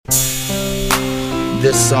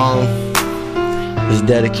This song is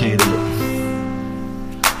dedicated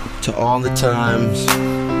to all the times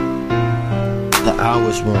that I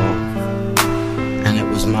was wrong and it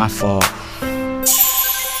was my fault.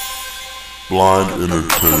 Blind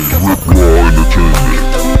Entertainment, Rip Raw Entertainment.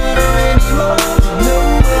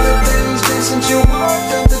 Since you walked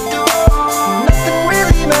out the door, nothing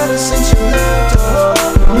really matters since you left.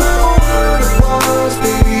 No matter what it was,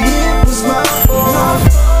 baby, it was my fault. My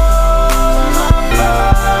fault.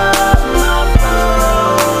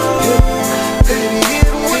 Yeah, baby,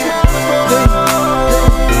 it was my fault.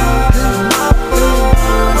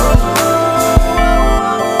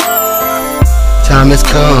 Time has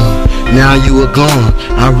come, now you are gone.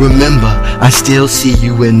 I remember, I still see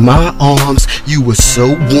you in my arms. You were so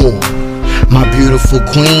warm, my beautiful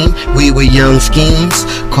queen. We were young schemes,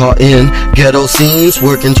 caught in ghetto scenes,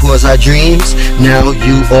 working towards our dreams. Now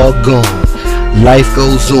you are gone, life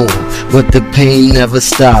goes on, but the pain never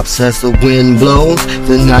stops. As the wind blows,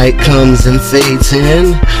 the night comes and fades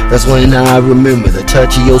in. That's when I remember the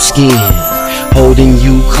touch of your skin, holding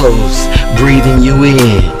you close, breathing you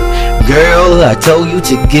in. Girl, I told you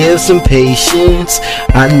to give some patience.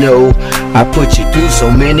 I know I put you through so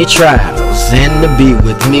many trials, and to be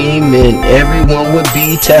with me meant everyone would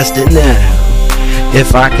be tested now.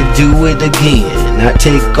 If I could do it again, I'd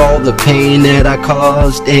take all the pain that I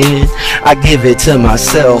caused and I give it to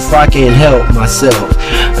myself. I can't help myself,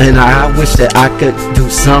 and I wish that I could do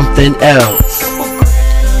something else.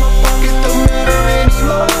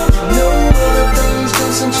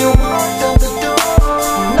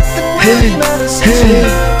 Hey, hey,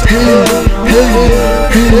 hey,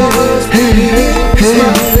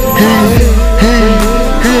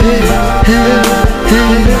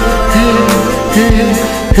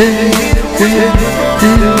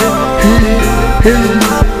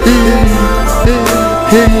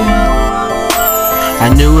 hey, I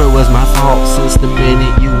knew it was my fault since the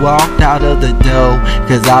minute you walked out of the door,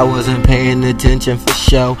 'cause I wasn't paying attention for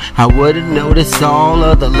show. I would've noticed all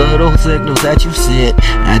of the little signals that you sent.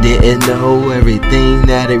 I didn't know everything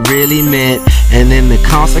that it really meant, and then the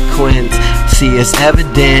consequence, see, it's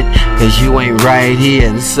evident, 'cause you ain't right here.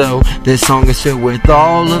 And so this song is filled with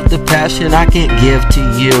all of the passion I can't give to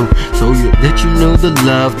you, so that you knew the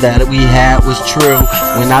love that we had was true.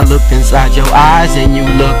 When I looked inside your eyes and you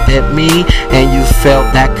looked at me, and you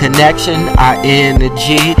felt that connection, our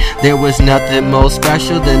energy, there was nothing more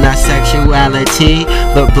special than our sexuality.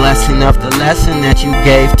 The blessing of the lesson that you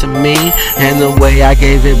gave to me, and the way I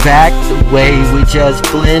gave it back, the way we just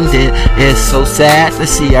blended. It's so sad to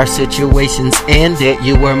see our situations ended.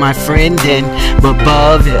 You were my friend, and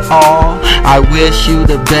above it all, I wish you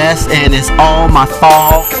the best, and it's all my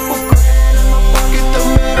fault.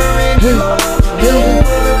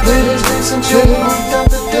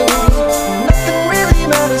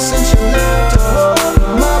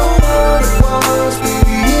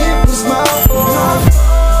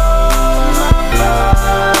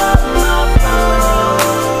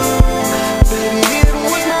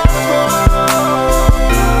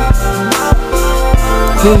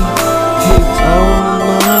 It's all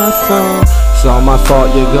my fault. It's all my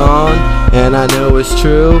fault you're gone, and I know it's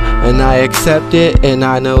true, and I accept it, and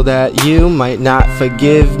I know that you might not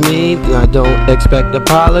forgive me. I don't expect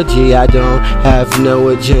apology, I don't have no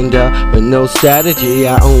agenda, but no strategy.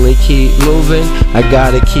 I only keep moving, I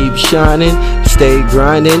gotta keep shining, stay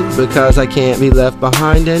grinding, because I can't be left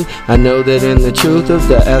behind. And I know that in the truth of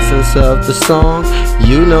the essence of the song,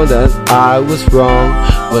 you know that I was wrong,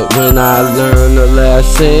 but when I learned the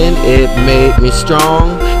lesson, it made me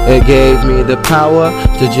strong. It gave me the power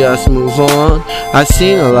to just move on. I've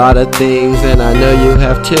seen a lot of things, and I know you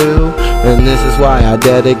have too, and this is why I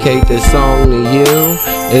dedicate this song to you.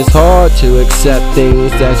 It's hard to accept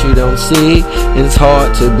things that you don't see. It's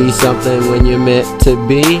hard to be something when you're meant to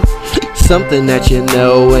be something that you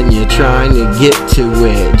know, and you're trying to get to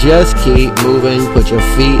it. Just keep moving, put your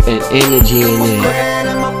feet and energy in it.